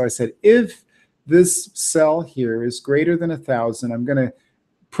command. So I said, if this cell here is greater than 1,000, I'm going to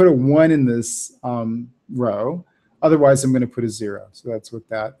put a 1 in this row. Otherwise, I'm going to put a 0. So that's what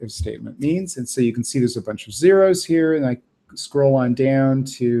that if statement means. And so you can see there's a bunch of zeros here. And I scroll on down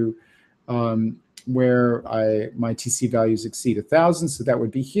to where my TC values exceed 1,000. So that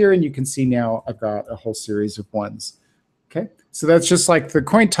would be here. And you can see now I've got a whole series of 1s. Okay, so that's just like the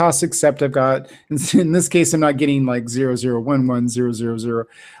coin toss, except I've got, in this case, I'm not getting like 0, 0, 1, 1, 0, 0, 0.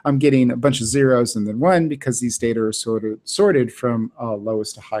 I'm getting a bunch of zeros and then 1 because these data are sorted from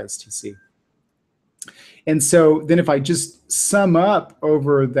lowest to highest TC. And so then if I just sum up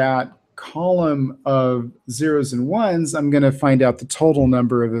over that column of zeros and ones, I'm going to find out the total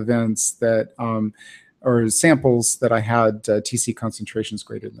number of events that, or samples that I had TC concentrations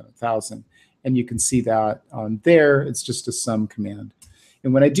greater than 1,000. And you can see that there, it's just a sum command.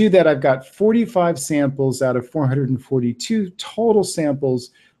 And when I do that, I've got 45 samples out of 442 total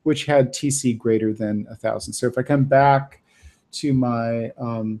samples, which had TC greater than 1,000. So if I come back to my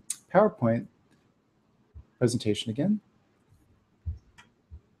PowerPoint presentation again.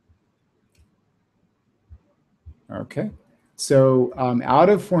 Okay, so out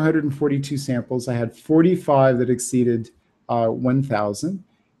of 442 samples, I had 45 that exceeded 1,000.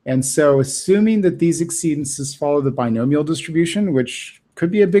 And so assuming that these exceedances follow the binomial distribution, which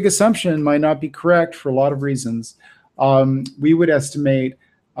could be a big assumption, might not be correct for a lot of reasons, we would estimate,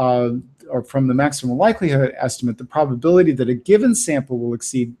 or from the maximum likelihood estimate, the probability that a given sample will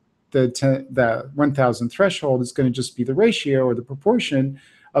exceed the 1,000 threshold is going to just be the ratio or the proportion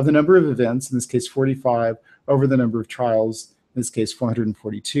of the number of events, in this case 45, over the number of trials, in this case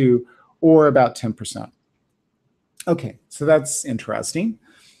 442, or about 10%. Okay, so that's interesting.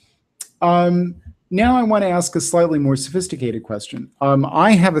 Now I want to ask a slightly more sophisticated question.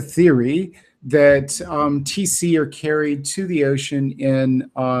 I have a theory that TC are carried to the ocean in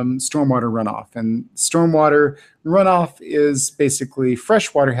stormwater runoff. And stormwater runoff is basically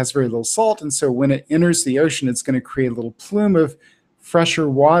fresh water, has very little salt, and so when it enters the ocean, it's going to create a little plume of fresher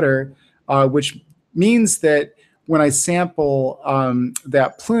water, which means that when I sample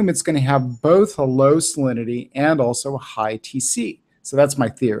that plume, it's going to have both a low salinity and also a high TC. So that's my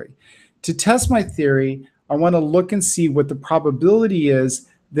theory. To test my theory, I want to look and see what the probability is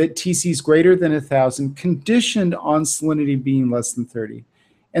that TC is greater than 1,000, conditioned on salinity being less than 30.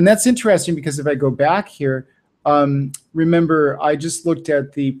 And that's interesting because if I go back here, remember I just looked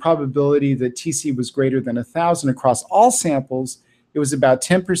at the probability that TC was greater than 1,000 across all samples. It was about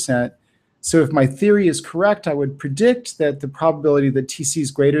 10%. So if my theory is correct, I would predict that the probability that TC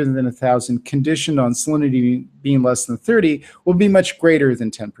is greater than 1,000, conditioned on salinity being less than 30, will be much greater than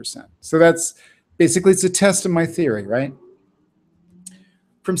 10%. So that's basically, it's a test of my theory, right?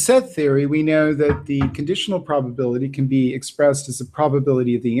 From set theory, we know that the conditional probability can be expressed as a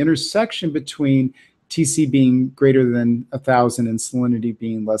probability of the intersection between TC being greater than 1,000 and salinity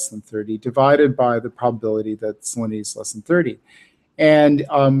being less than 30, divided by the probability that salinity is less than 30. And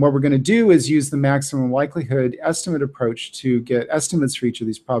what we're going to do is use the maximum likelihood estimate approach to get estimates for each of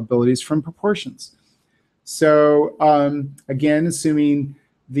these probabilities from proportions. So again, assuming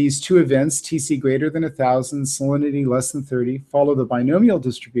these two events, TC greater than 1,000, salinity less than 30, follow the binomial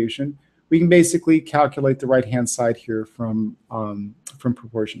distribution, we can basically calculate the right-hand side here from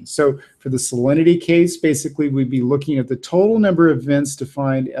proportions. So for the salinity case, basically we'd be looking at the total number of events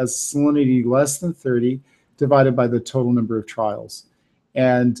defined as salinity less than 30 divided by the total number of trials.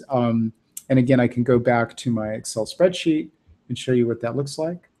 And again, I can go back to my Excel spreadsheet and show you what that looks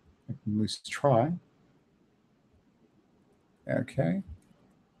like. I can at least try. Okay, here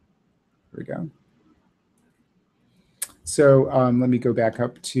we go. So let me go back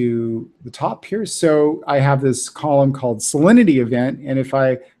up to the top here. So I have this column called salinity event, and if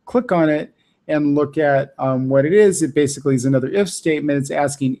I click on it and look at what it is, it basically is another if statement. It's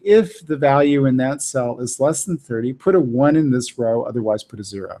asking if the value in that cell is less than 30, put a 1 in this row, otherwise put a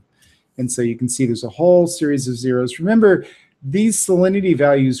 0. And so you can see there's a whole series of zeros. Remember, these salinity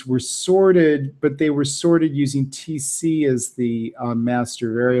values were sorted, but they were sorted using TC as the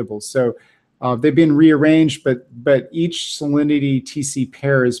master variable. So they've been rearranged, but each salinity TC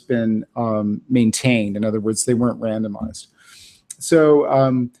pair has been maintained. In other words, they weren't randomized.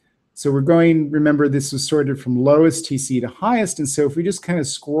 So so we're going, remember, this was sorted from lowest TC to highest. And so if we just kind of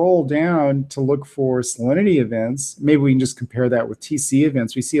scroll down to look for salinity events, maybe we can just compare that with TC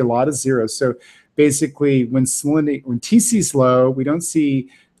events. We see a lot of zeros. So basically, when TC is low, we don't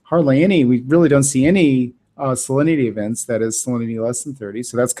see hardly any, we really don't see any salinity events, that is salinity less than 30.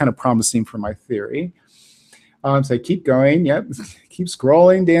 So that's kind of promising for my theory. So I keep going, yep, keep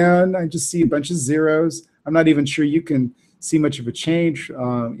scrolling down. I just see a bunch of zeros. I'm not even sure you can see much of a change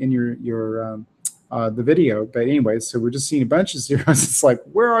in the video, but anyway, so we're just seeing a bunch of zeros. It's like,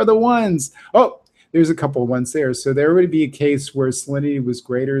 where are the ones? Oh, there's a couple of ones there. So there would be a case where salinity was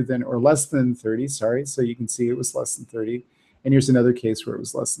greater than or less than 30, sorry. So you can see it was less than 30. And here's another case where it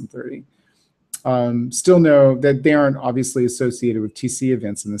was less than 30. Still know that they aren't obviously associated with TC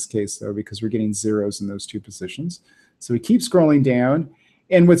events in this case, though, because we're getting zeros in those two positions. So we keep scrolling down.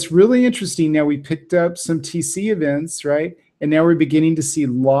 And what's really interesting, now we picked up some TC events, right? And now we're beginning to see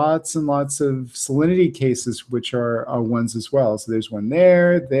lots and lots of salinity cases, which are ones as well. So there's one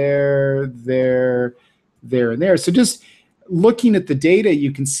there, there, there, there, and there. So just looking at the data,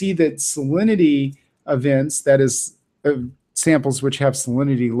 you can see that salinity events, that is, samples which have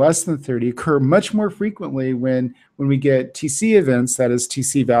salinity less than 30, occur much more frequently when we get TC events, that is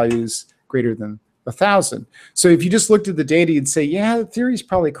TC values greater than 1,000. So if you just looked at the data, you'd say, yeah, the theory is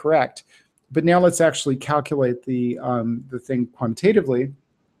probably correct. But now let's actually calculate the thing quantitatively.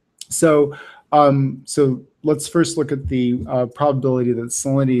 So so let's first look at the probability that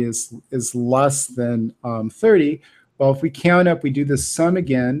salinity is less than 30. Well, if we count up, we do the sum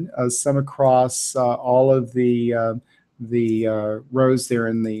again, sum across all of the rows there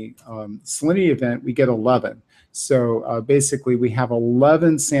in the salinity event, we get 11. So basically, we have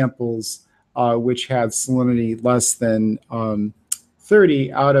 11 samples which had salinity less than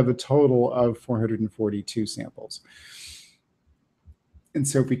 30 out of a total of 442 samples. And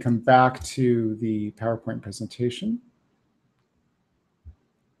so if we come back to the PowerPoint presentation,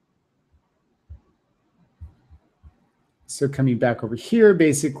 so coming back over here,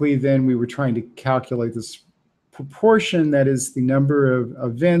 basically, then we were trying to calculate this proportion, that is the number of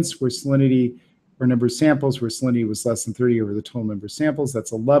events where salinity, or number of samples where salinity was less than 30 over the total number of samples.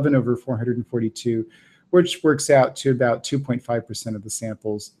 That's 11 over 442, which works out to about 2.5% of the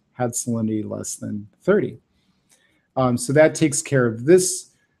samples had salinity less than 30. So that takes care of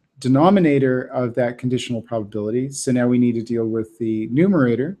this denominator of that conditional probability. So now we need to deal with the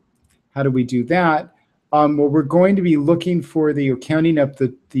numerator. How do we do that? Well, we're going to be looking for counting up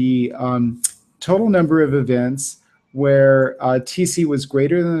the total number of events where TC was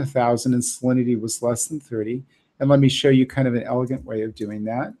greater than 1,000 and salinity was less than 30. And let me show you kind of an elegant way of doing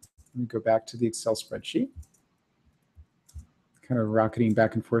that. Let me go back to the Excel spreadsheet. Kind of rocketing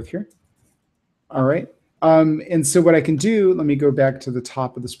back and forth here. All right. And so what I can do, let me go back to the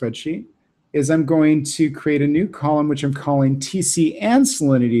top of the spreadsheet, is I'm going to create a new column, which I'm calling TC and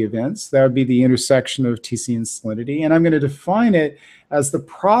salinity events. That would be the intersection of TC and salinity. And I'm going to define it as the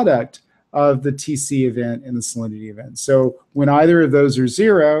product of the TC event and the salinity event. So when either of those are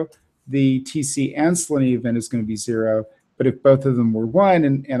 0, the TC and salinity event is going to be 0. But if both of them were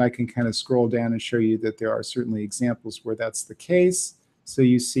 1, and I can kind of scroll down and show you that there are certainly examples where that's the case. So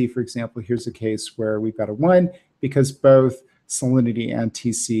you see, for example, here's a case where we've got a 1 because both salinity and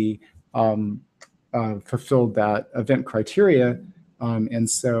TC fulfilled that event criteria. And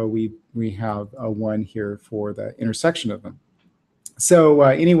so we have a 1 here for the intersection of them. So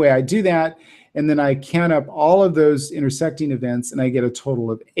anyway, I do that, and then I count up all of those intersecting events, and I get a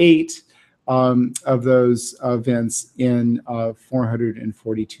total of 8 of those events in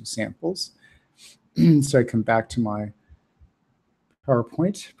 442 samples. So I come back to my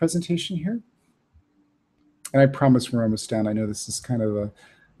PowerPoint presentation here. And I promise we're almost done. I know this is kind of a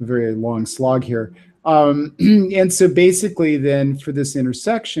very long slog here. And so basically then for this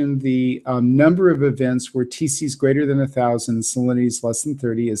intersection, the number of events where TC is greater than 1,000, salinity is less than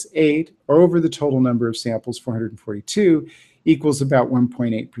 30 is 8, over the total number of samples, 442, equals about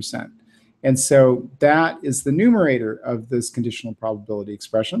 1.8%. And so that is the numerator of this conditional probability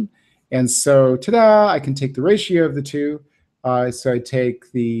expression. And so, ta-da, I can take the ratio of the two. So I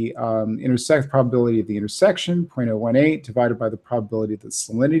take the probability of the intersection, 0.018, divided by the probability that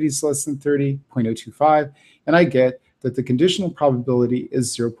salinity is less than 30, 0.025, and I get that the conditional probability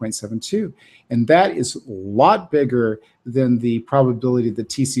is 0.72. And that is a lot bigger than the probability that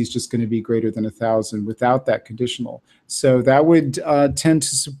TC is just going to be greater than 1,000 without that conditional. So that would tend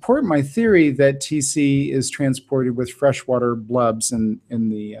to support my theory that TC is transported with freshwater blubs in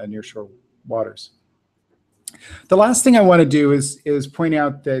the nearshore waters. The last thing I want to do is point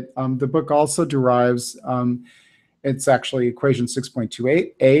out that the book also derives, it's actually equation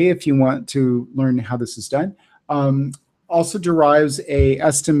 6.28a if you want to learn how this is done, also derives a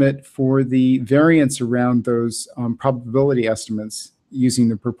estimate for the variance around those probability estimates using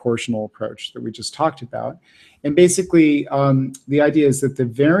the proportional approach that we just talked about. And basically, the idea is that the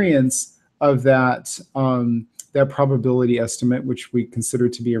variance of that probability estimate, which we consider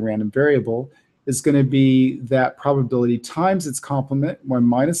to be a random variable, is going to be that probability times its complement, 1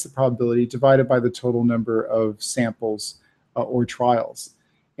 minus the probability, divided by the total number of samples or trials.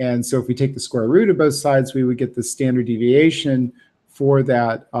 And so if we take the square root of both sides, we would get the standard deviation for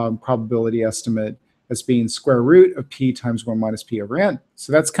that probability estimate as being square root of p times 1 minus p over n.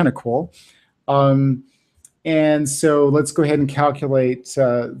 So that's kind of cool. And so let's go ahead and calculate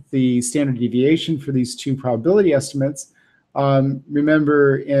the standard deviation for these two probability estimates.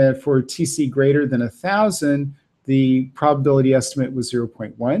 Remember, for TC greater than 1,000, the probability estimate was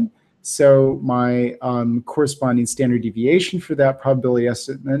 0.1. So my corresponding standard deviation for that probability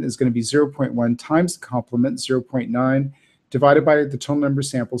estimate is going to be 0.1 times the complement, 0.9, divided by the total number of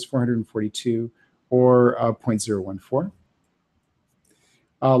samples, 442, or 0.014.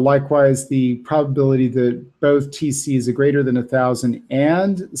 Likewise, the probability that both TC is greater than 1,000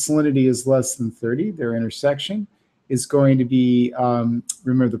 and salinity is less than 30, their intersection, is going to be,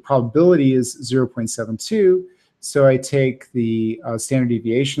 remember the probability is 0.72, so I take the standard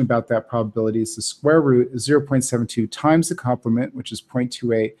deviation about that probability as the square root of 0.72 times the complement, which is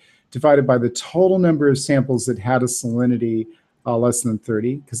 0.28, divided by the total number of samples that had a salinity less than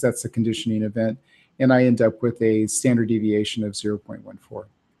 30, because that's a conditioning event, and I end up with a standard deviation of 0.14.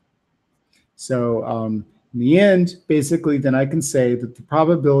 So in the end, basically, then I can say that the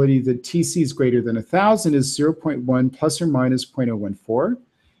probability that TC is greater than 1,000 is 0.1 plus or minus 0.014,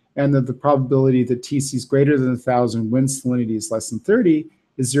 and that the probability that TC is greater than 1,000 when salinity is less than 30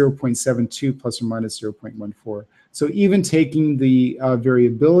 is 0.72 plus or minus 0.14. So even taking the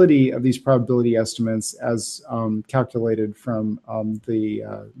variability of these probability estimates as calculated from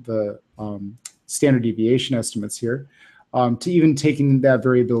the standard deviation estimates here, to even taking that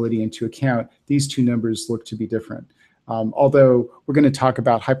variability into account, these two numbers look to be different. Although we're going to talk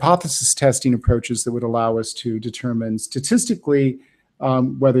about hypothesis testing approaches that would allow us to determine statistically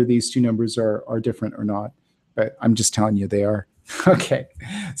whether these two numbers are different or not. But I'm just telling you they are. Okay,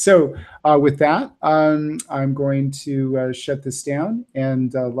 so with that, I'm going to shut this down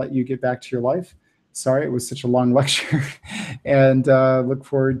and let you get back to your life. Sorry, it was such a long lecture, and look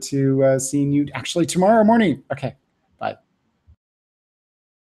forward to seeing you actually tomorrow morning. Okay.